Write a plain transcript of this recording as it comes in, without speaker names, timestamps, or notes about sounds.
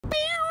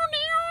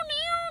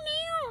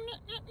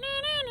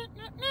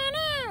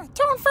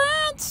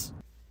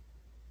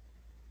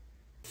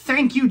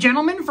Thank you,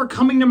 gentlemen, for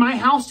coming to my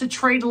house to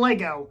trade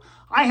Lego.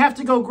 I have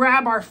to go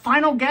grab our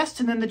final guest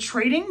and then the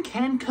trading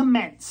can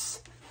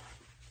commence.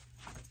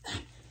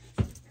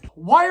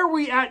 Why are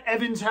we at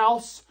Evan's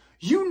house?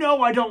 You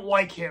know I don't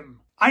like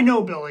him. I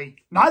know, Billy.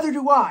 Neither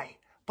do I.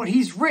 But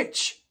he's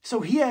rich, so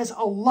he has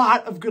a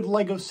lot of good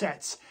Lego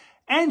sets.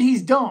 And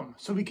he's dumb,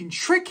 so we can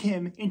trick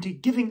him into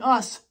giving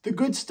us the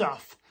good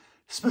stuff.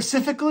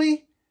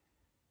 Specifically,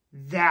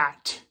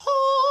 that.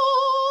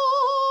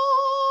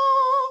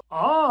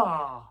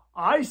 Ah,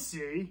 I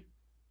see.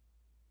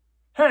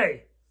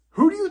 Hey,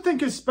 who do you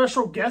think his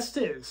special guest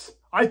is?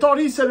 I thought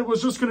he said it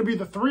was just going to be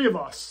the three of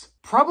us.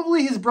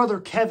 Probably his brother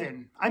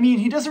Kevin. I mean,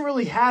 he doesn't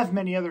really have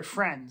many other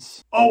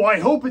friends. Oh, I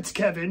hope it's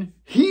Kevin.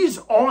 He's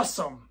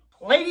awesome.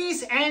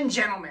 Ladies and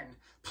gentlemen,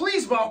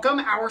 please welcome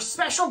our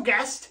special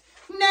guest,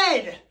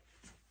 Ned.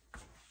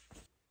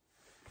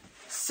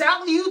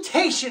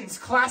 Salutations,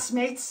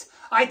 classmates.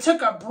 I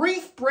took a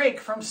brief break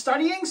from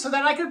studying so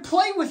that I could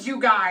play with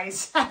you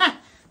guys.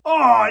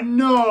 Oh,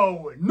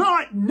 no,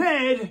 not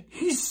Ned.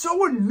 He's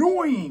so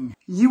annoying.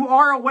 You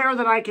are aware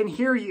that I can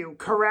hear you,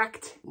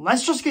 correct?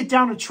 Let's just get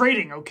down to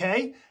trading,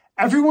 okay?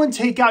 Everyone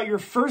take out your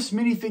first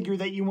minifigure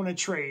that you want to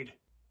trade.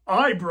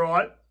 I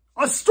brought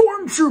a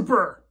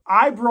stormtrooper.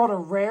 I brought a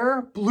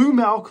rare Blue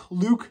Milk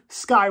Luke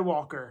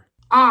Skywalker.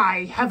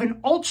 I have an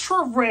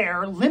ultra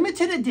rare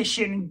limited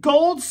edition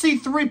gold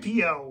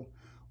C-3PO.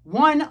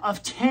 1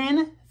 of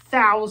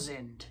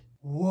 10,000.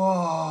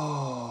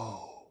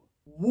 Whoa.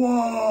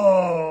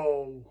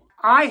 Whoa!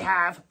 I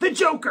have the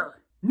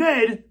Joker.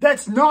 Ned,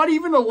 that's not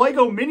even a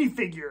Lego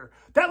minifigure.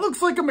 That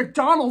looks like a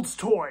McDonald's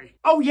toy.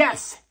 Oh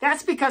yes,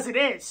 that's because it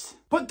is.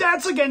 But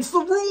that's against the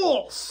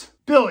rules.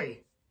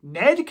 Billy,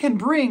 Ned can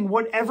bring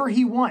whatever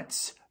he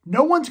wants.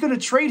 No one's going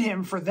to trade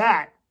him for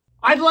that.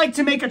 I'd like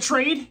to make a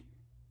trade.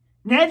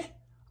 Ned,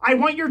 I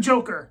want your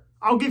Joker.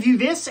 I'll give you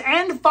this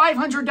and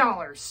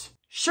 $500.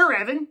 Sure,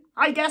 Evan.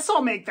 I guess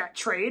I'll make that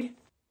trade.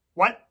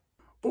 What?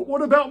 But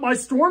what about my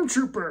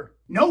stormtrooper?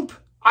 Nope.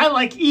 I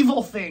like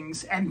evil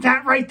things, and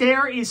that right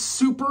there is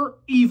super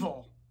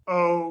evil.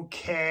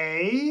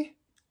 Okay.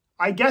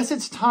 I guess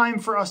it's time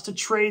for us to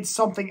trade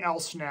something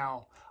else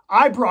now.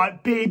 I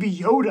brought Baby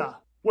Yoda.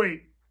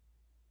 Wait,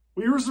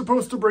 we were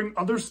supposed to bring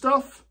other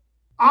stuff?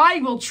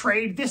 I will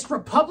trade this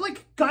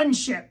Republic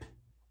gunship.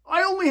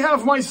 I only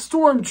have my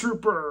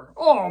stormtrooper.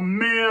 Oh,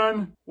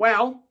 man.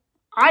 Well,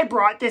 I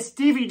brought this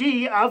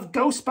DVD of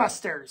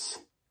Ghostbusters.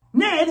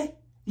 Ned,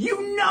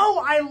 you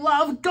know I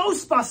love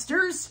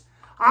Ghostbusters.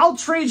 I'll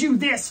trade you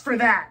this for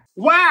that.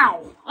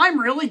 Wow, I'm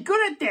really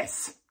good at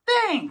this.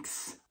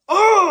 Thanks.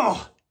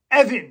 Oh,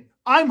 Evan,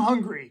 I'm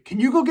hungry. Can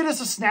you go get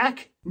us a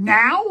snack?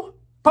 Now?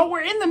 But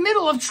we're in the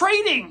middle of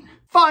trading.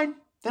 Fine,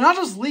 then I'll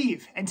just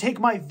leave and take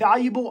my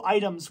valuable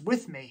items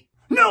with me.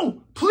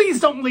 No, please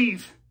don't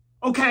leave.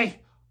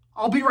 Okay,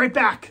 I'll be right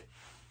back.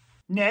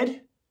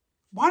 Ned,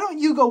 why don't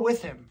you go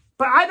with him?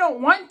 But I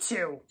don't want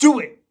to. Do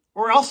it.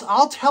 Or else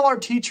I'll tell our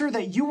teacher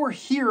that you were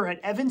here at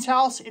Evan's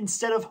house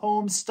instead of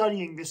home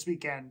studying this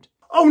weekend.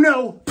 Oh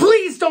no,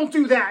 please don't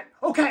do that.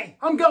 Okay,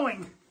 I'm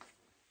going.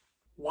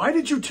 Why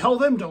did you tell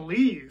them to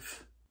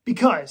leave?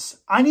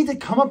 Because I need to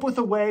come up with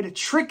a way to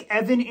trick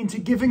Evan into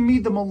giving me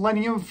the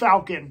Millennium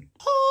Falcon.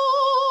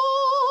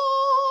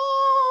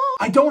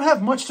 I don't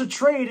have much to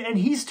trade and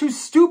he's too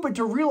stupid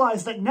to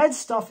realize that Ned's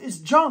stuff is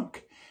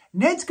junk.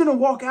 Ned's gonna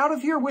walk out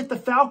of here with the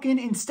Falcon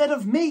instead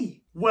of me.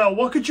 Well,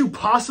 what could you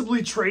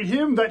possibly trade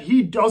him that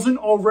he doesn't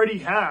already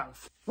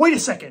have? Wait a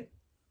second.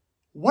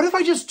 What if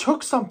I just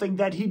took something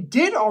that he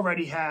did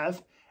already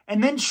have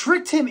and then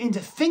tricked him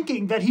into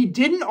thinking that he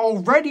didn't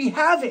already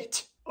have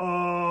it?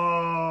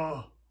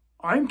 I'm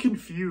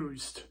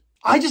confused.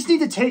 I just need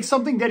to take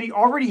something that he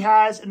already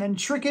has and then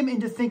trick him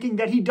into thinking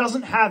that he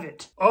doesn't have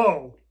it.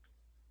 Oh,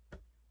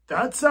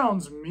 that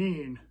sounds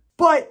mean.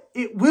 But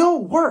it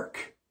will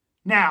work.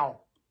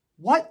 Now,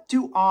 what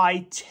do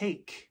I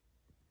take?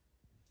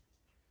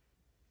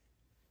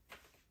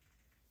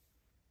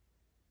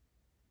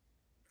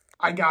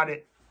 I got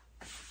it.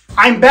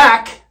 I'm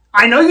back.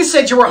 I know you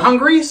said you were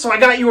hungry, so I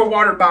got you a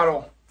water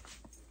bottle.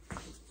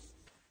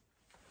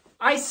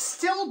 I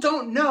still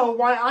don't know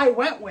why I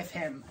went with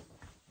him.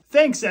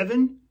 Thanks,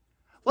 Evan.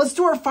 Let's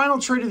do our final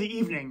trade of the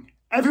evening.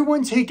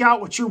 Everyone take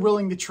out what you're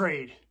willing to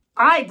trade.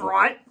 I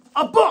brought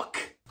a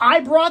book. I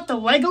brought the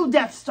Lego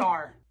Death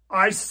Star.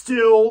 I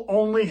still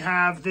only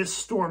have this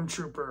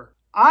stormtrooper.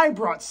 I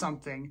brought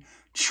something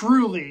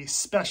truly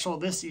special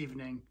this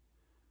evening.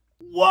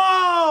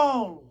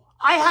 Whoa!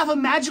 I have a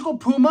magical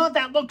puma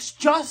that looks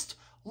just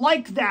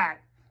like that.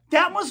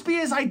 That must be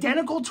his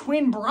identical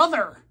twin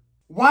brother.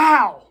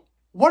 Wow,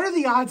 what are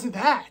the odds of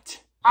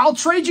that? I'll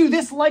trade you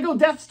this Lego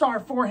Death Star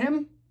for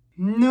him.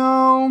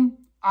 No,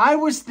 I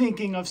was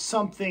thinking of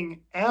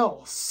something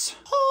else.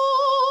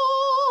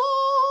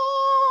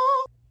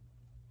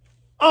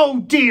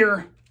 Oh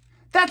dear,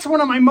 that's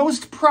one of my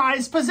most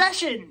prized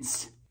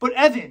possessions. But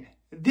Evan,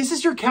 this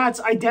is your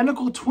cat's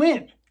identical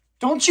twin.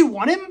 Don't you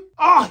want him?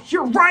 Oh,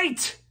 you're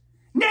right.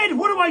 Ned,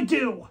 what do I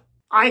do?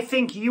 I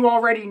think you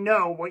already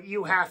know what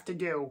you have to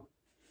do.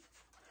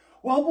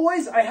 Well,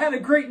 boys, I had a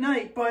great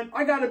night, but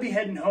I gotta be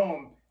heading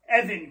home.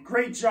 Evan,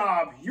 great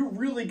job. You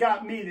really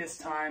got me this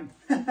time.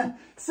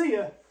 See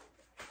ya.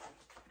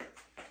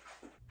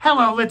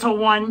 Hello, little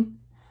one.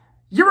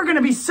 You're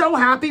gonna be so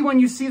happy when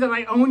you see that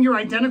I own your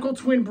identical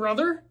twin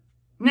brother.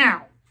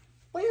 Now,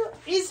 where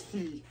is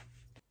he?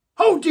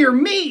 Oh, dear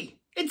me!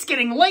 It's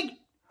getting late.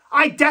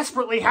 I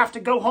desperately have to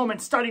go home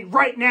and study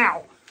right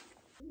now.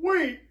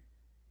 Wait,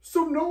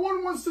 so no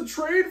one wants to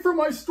trade for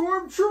my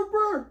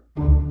stormtrooper?